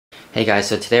Hey guys,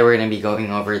 so today we're going to be going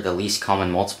over the least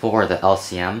common multiple, or the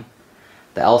LCM.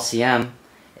 The LCM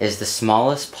is the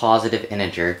smallest positive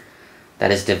integer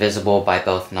that is divisible by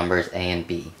both numbers a and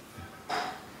b.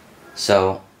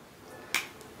 So,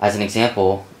 as an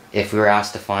example, if we were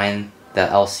asked to find the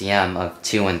LCM of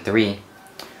 2 and 3,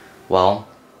 well,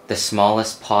 the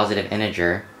smallest positive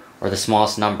integer, or the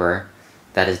smallest number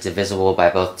that is divisible by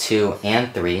both 2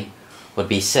 and 3 would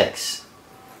be 6.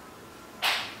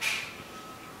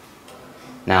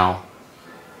 Now,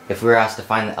 if we were asked to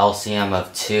find the LCM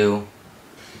of 2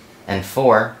 and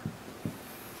 4,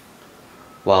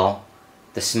 well,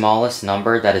 the smallest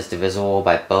number that is divisible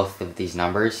by both of these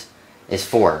numbers is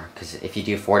 4, because if you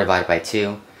do 4 divided by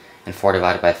 2 and 4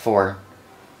 divided by 4,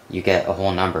 you get a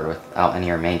whole number without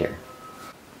any remainder.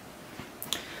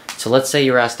 So let's say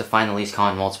you were asked to find the least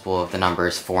common multiple of the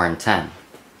numbers 4 and 10.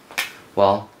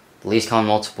 Well, the least common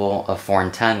multiple of 4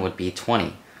 and 10 would be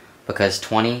 20, because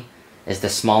 20 is the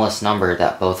smallest number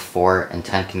that both 4 and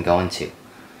 10 can go into.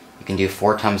 You can do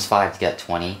 4 times 5 to get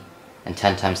 20, and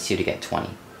 10 times 2 to get 20.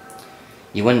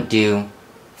 You wouldn't do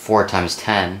 4 times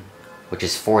 10, which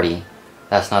is 40.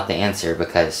 That's not the answer,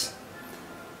 because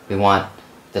we want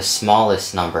the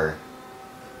smallest number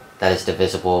that is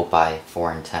divisible by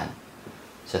 4 and 10.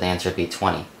 So the answer would be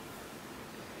 20.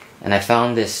 And I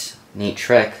found this neat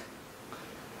trick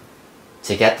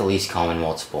to get the least common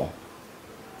multiple.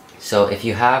 So if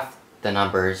you have the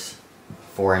numbers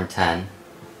 4 and 10,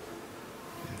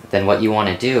 then what you want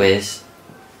to do is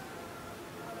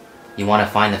you want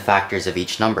to find the factors of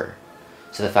each number.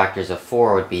 So the factors of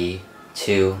 4 would be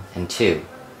 2 and 2,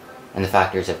 and the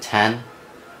factors of 10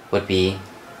 would be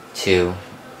 2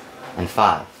 and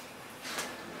 5.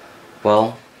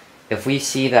 Well, if we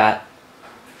see that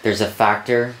there's a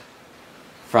factor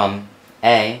from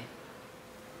A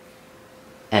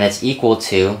and it's equal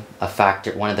to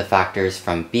one of the factors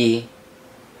from B,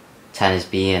 10 is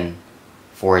B and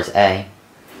 4 is A,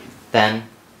 then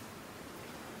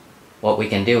what we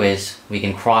can do is we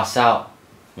can cross out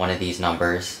one of these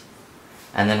numbers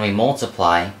and then we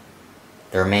multiply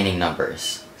the remaining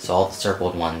numbers. So all the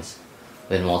circled ones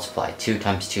we multiply. 2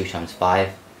 times 2 times 5,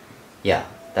 yeah,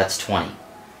 that's 20.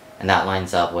 And that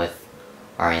lines up with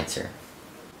our answer.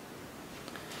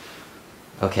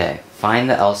 Okay, find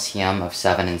the LCM of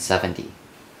 7 and 70.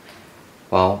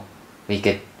 Well, we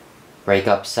could break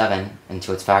up 7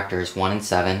 into its factors 1 and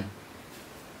 7,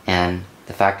 and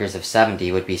the factors of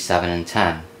 70 would be 7 and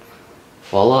 10.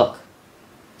 Well, look,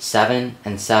 7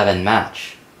 and 7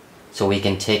 match, so we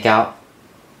can take out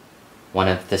one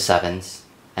of the 7's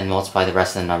and multiply the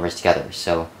rest of the numbers together.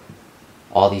 So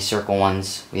all these circle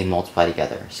ones we multiply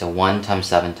together. So 1 times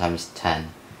 7 times 10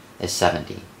 is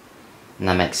 70. And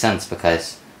that makes sense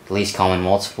because the least common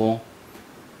multiple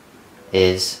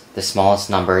is the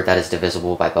smallest number that is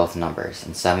divisible by both numbers,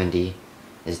 and 70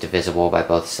 is divisible by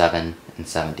both 7 and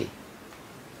 70.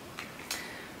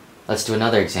 Let's do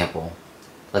another example.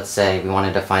 Let's say we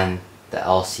wanted to find the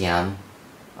LCM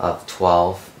of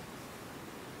 12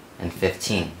 and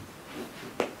 15.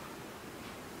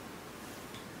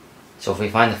 So if we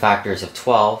find the factors of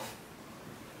 12,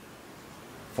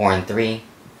 4 and 3,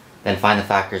 then find the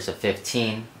factors of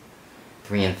 15,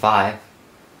 3 and 5,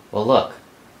 well look,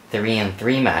 3 and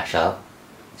 3 match up,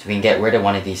 so we can get rid of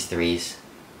one of these 3's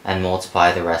and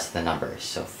multiply the rest of the numbers.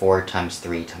 So 4 times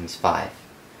 3 times 5,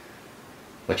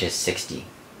 which is 60.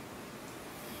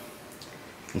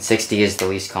 And 60 is the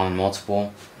least common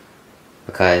multiple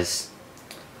because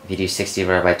if you do 60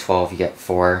 divided by 12 you get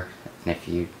 4, and if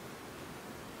you,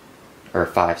 or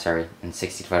 5, sorry, and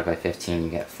 60 divided by 15 you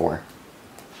get 4.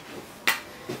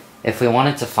 If we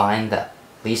wanted to find the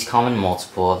least common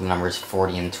multiple of the numbers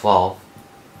 40 and 12,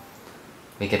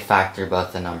 we could factor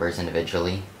both the numbers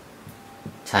individually.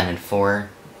 10 and 4,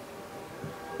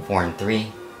 4 and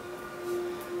 3.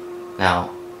 Now,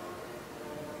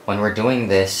 when we're doing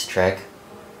this trick,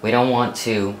 we don't want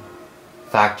to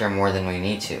factor more than we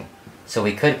need to. So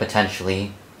we could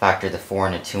potentially factor the 4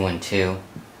 and a 2 and 2,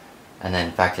 and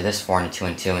then factor this 4 and a 2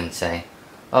 and 2 and say,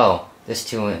 oh, this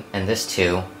 2 and this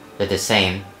 2, they're the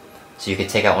same, so you could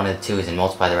take out one of the 2's and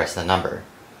multiply the rest of the number.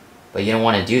 But you don't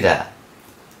want to do that.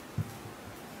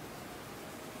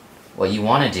 What you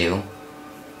want to do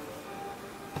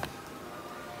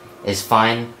is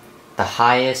find the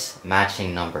highest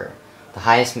matching number. The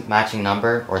highest matching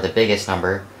number, or the biggest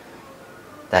number,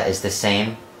 that is the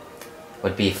same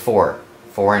would be 4.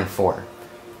 4 and 4.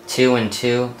 2 and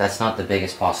 2, that's not the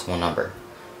biggest possible number.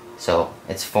 So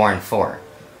it's 4 and 4.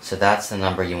 So that's the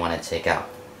number you want to take out.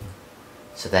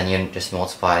 So then you just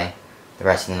multiply the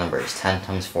rest of the numbers. 10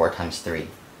 times 4 times 3.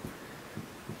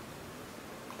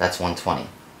 That's 120.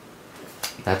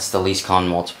 That's the least common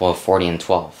multiple of 40 and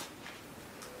 12.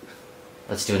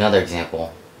 Let's do another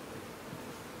example.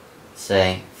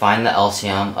 Say, find the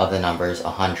LCM of the numbers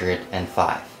 100 and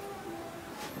 5.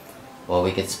 Well,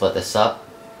 we could split this up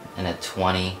into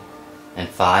 20 and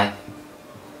 5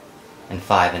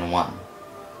 and 1.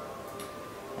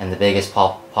 And the biggest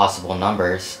possible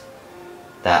numbers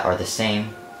that are the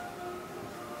same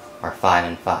are 5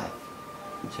 and 5.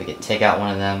 So we could take out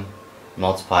one of them,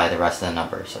 multiply the rest of the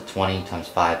numbers. So 20 times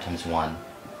 5 times 1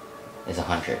 is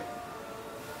 100.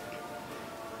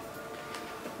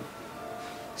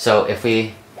 So if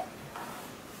we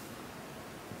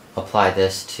apply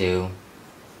this to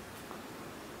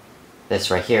this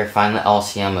right here, find the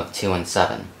LCM of 2 and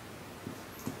 7.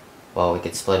 Well, we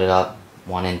could split it up,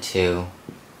 1 and 2,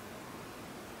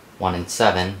 1 and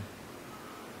 7.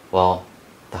 Well,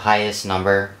 the highest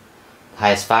number, the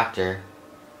highest factor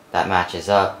that matches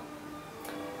up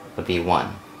would be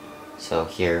 1. So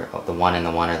here, the 1 and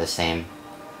the 1 are the same.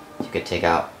 You could take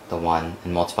out the 1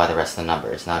 and multiply the rest of the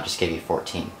numbers. Now I'll just give you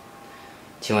 14.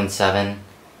 2 and 7,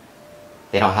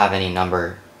 they don't have any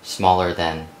number smaller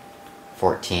than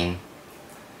 14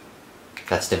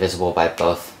 that's divisible by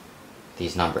both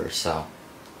these numbers, so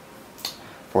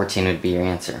 14 would be your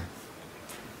answer.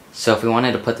 So if we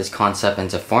wanted to put this concept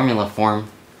into formula form,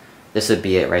 this would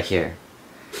be it right here.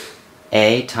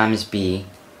 A times B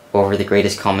over the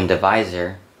greatest common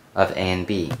divisor of A and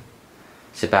B.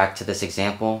 So back to this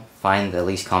example, find the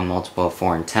least common multiple of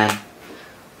 4 and 10.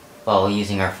 Well,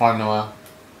 using our formula,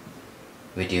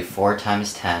 we do 4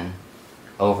 times 10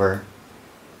 over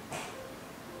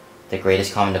the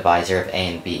greatest common divisor of A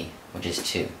and B, which is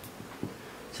 2.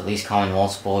 So least common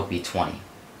multiple would be 20.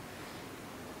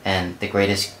 And the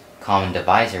greatest common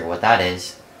divisor, what that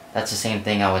is, that's the same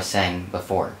thing I was saying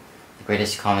before. The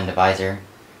greatest common divisor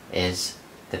is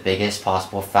the biggest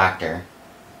possible factor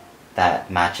that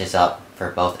matches up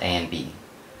for both A and B.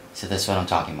 So this is what I'm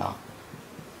talking about.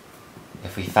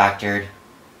 If we factored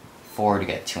 4 to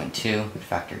get 2 and 2, we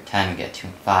factored 10 we get 2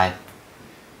 and 5,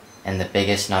 and the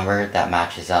biggest number that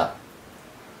matches up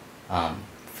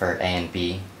for A and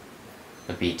B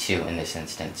would be 2 in this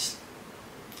instance.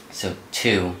 So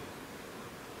 2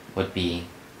 would be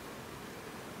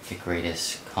the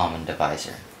greatest common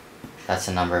divisor. That's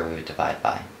the number we would divide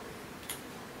by.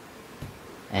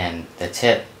 And the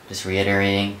tip, just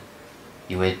reiterating,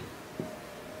 you would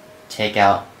take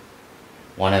out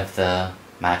one of the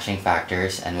matching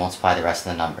factors and multiply the rest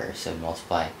of the numbers. So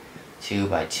multiply 2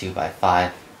 by 2 by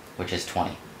 5, which is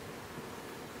 20.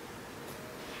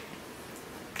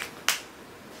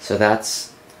 So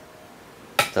that's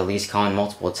the least common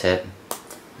multiple tip.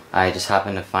 I just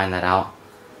happened to find that out,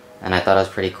 and I thought it was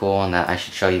pretty cool and that I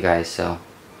should show you guys. So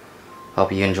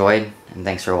hope you enjoyed, and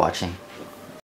thanks for watching.